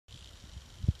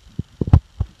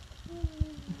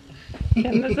¿Qué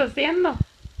andas haciendo?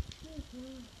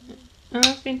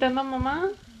 ¿Andas pintando a mamá?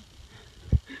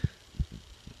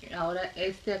 Ahora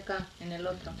acá, en el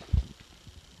otro.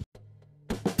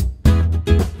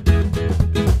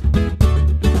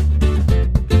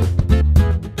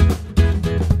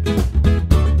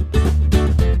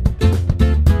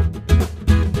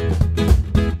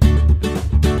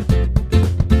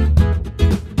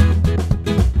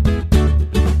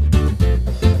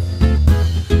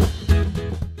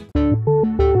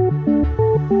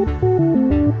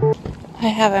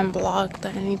 I haven't vlogged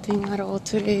anything at all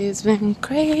today. It's been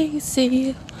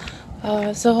crazy.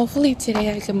 So hopefully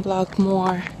today I can vlog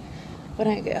more when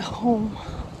I get home.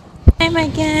 I'm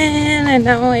again, and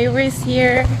now Avery's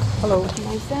here. Hello.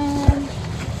 My son.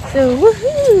 So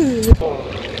woohoo!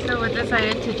 So we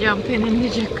decided to jump in the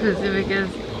jacuzzi because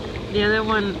the other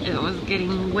one, it was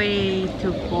getting way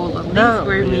too cold. At least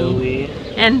for me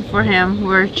and for him.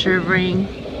 We're shivering.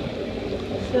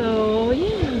 So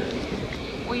yeah.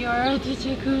 We are at the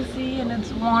jacuzzi and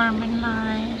it's warm and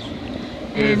nice.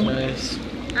 It is nice.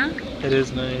 Huh? It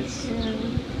is nice. Yeah.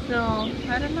 So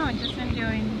I don't know, just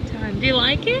enjoying the time. Do you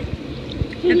like it?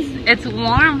 It's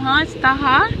warm, huh? It's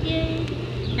hot? Yeah.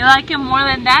 You like it more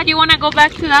than that? You wanna go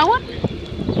back to that one?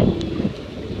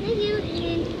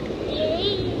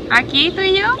 Aquí tú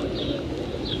y yo?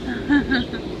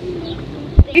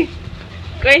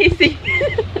 Crazy.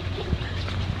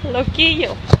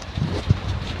 Loquillo.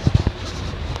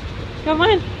 Come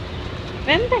on,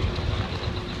 vente.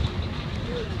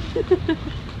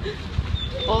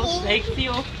 All sexy,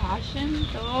 old fashioned,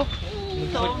 so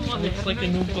Looks like a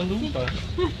Oompa Loompa.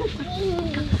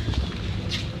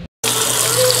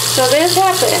 So this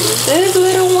happened. This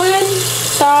little one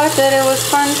thought that it was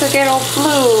fun to get all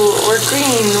blue or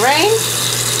green, right?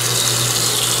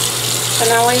 So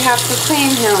now we have to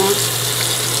clean him.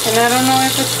 And I don't know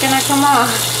if it's gonna come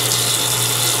off.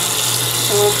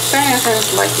 Well,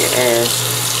 it like it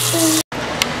is.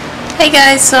 Hey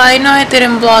guys, so I know I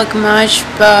didn't vlog much,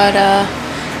 but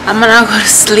I'm gonna go to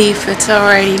sleep. It's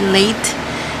already late,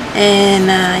 and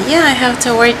yeah, I have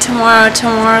to work tomorrow.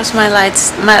 Tomorrow's my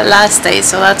last day,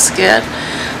 so that's good.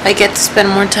 I get to spend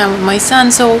more time with my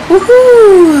son, so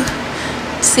woohoo!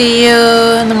 See you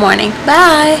in the morning.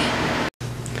 Bye!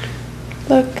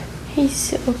 Look, he's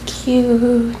so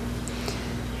cute.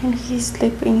 And he's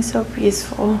sleeping so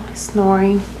peaceful,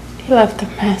 snoring. He left a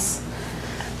mess.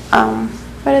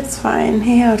 But it's fine.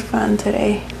 He had fun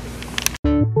today.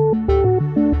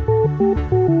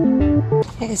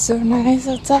 It's so nice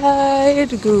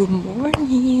outside. Good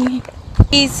morning.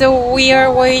 So we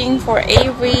are waiting for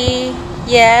Avery.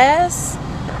 Yes.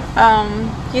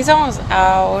 He's almost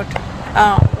out.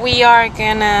 We are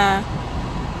gonna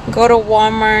go to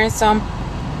Walmart. So I'm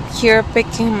here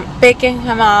picking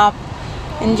him up.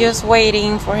 And just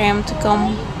waiting for him to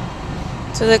come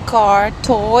to the car.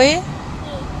 Toy?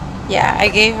 Yeah, I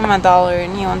gave him $1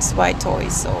 and he wants to buy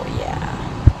toys, so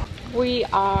yeah. We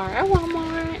are at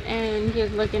Walmart and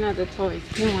he's looking at the toys.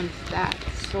 He wants that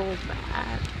so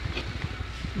bad.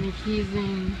 And he's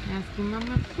asking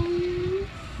Mama, please.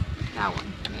 That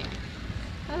one, yeah.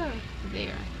 Oh,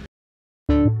 there.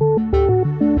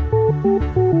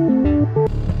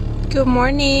 Good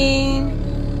morning.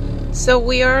 So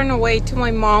we are on our way to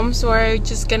my mom's, so we're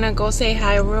just gonna go say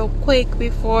hi real quick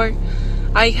before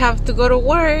I have to go to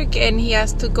work and he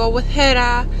has to go with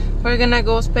Hera. We're gonna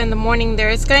go spend the morning there.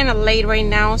 It's kind of late right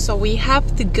now, so we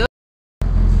have to go.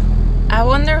 I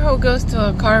wonder who goes to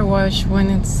a car wash when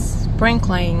it's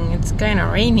sprinkling. It's kind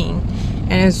of raining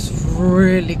and it's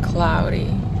really cloudy.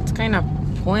 It's kind of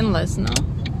pointless, no?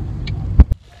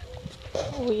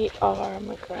 We are at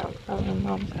my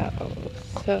mom's house,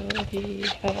 so he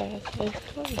has his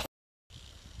toy.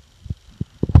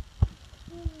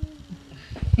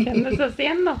 ¿Qué andas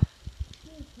haciendo?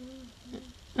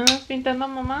 ¿Andas pintando a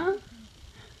mamá?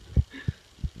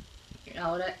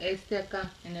 Ahora acá,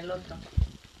 en el otro.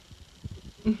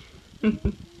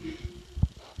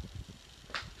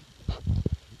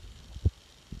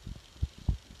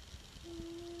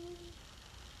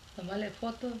 Tómale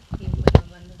foto y me lo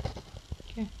mandas.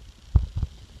 ¿Qué?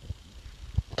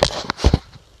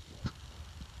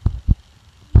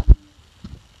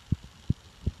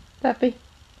 Papi.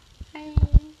 Hey.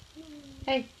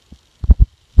 Hey.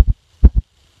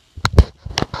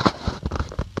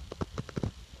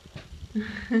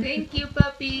 Thank you,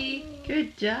 papi.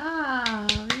 Good job.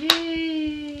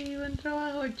 Yay. Buen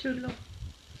trabajo, chulo.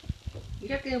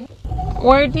 Mira que...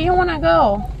 Where do you want to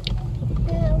go?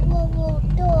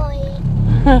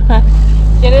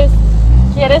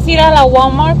 ¿Quieres ir a la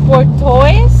Walmart for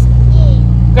toys?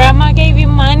 Yeah. Grandma gave you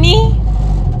money?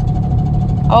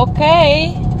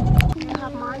 Okay.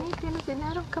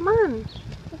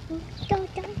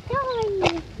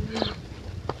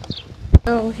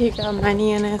 Oh, he got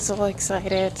money and is so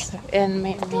excited and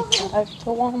made me drive to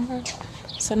Walmart.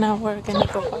 So now we're gonna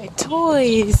go buy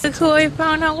toys. Look who I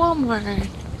found at Walmart.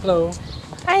 Hello.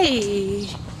 Hi.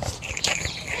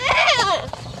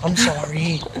 I'm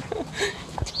sorry.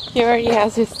 He already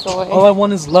has his toy. All I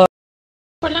want is love.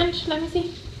 For lunch, let me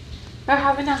see. We're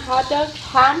having a hot dog,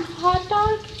 ham hot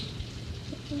dog,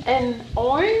 and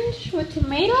orange with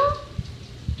tomato.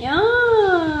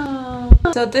 Yum.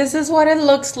 So this is what it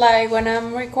looks like when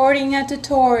I'm recording a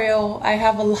tutorial. I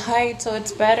have a light so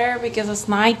it's better because it's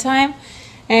nighttime.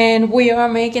 And we are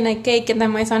making a cake, and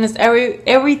then my son is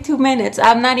every 2 minutes.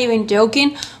 I'm not even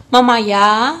joking. Mama,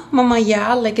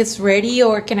 yeah, like it's ready,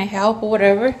 or can I help, or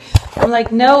whatever. I'm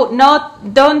like, no,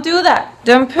 don't do that.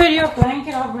 Don't put your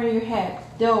blanket over your head.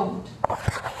 Don't.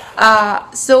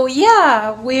 So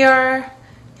yeah, we are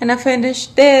gonna finish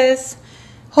this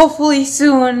hopefully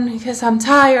soon because I'm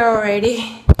tired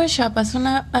already. Push up, haz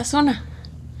una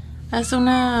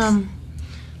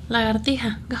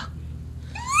lagartija. Go.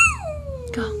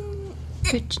 Go.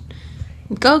 Good.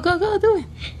 Go, do it.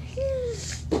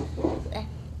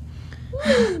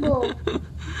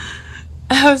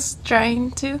 I was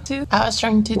trying to do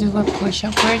a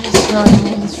push-up. Where is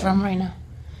Ronnie's from right now?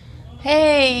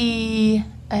 Hey!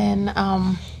 And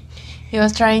he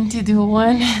was trying to do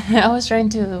one. I was trying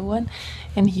to do one.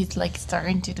 And he's like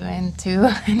starting to do it too.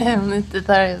 And I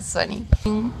thought it was funny.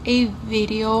 A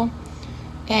video.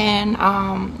 And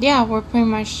yeah, we're pretty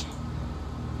much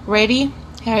ready.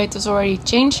 Hair is already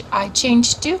changed. I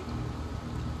changed too.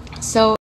 So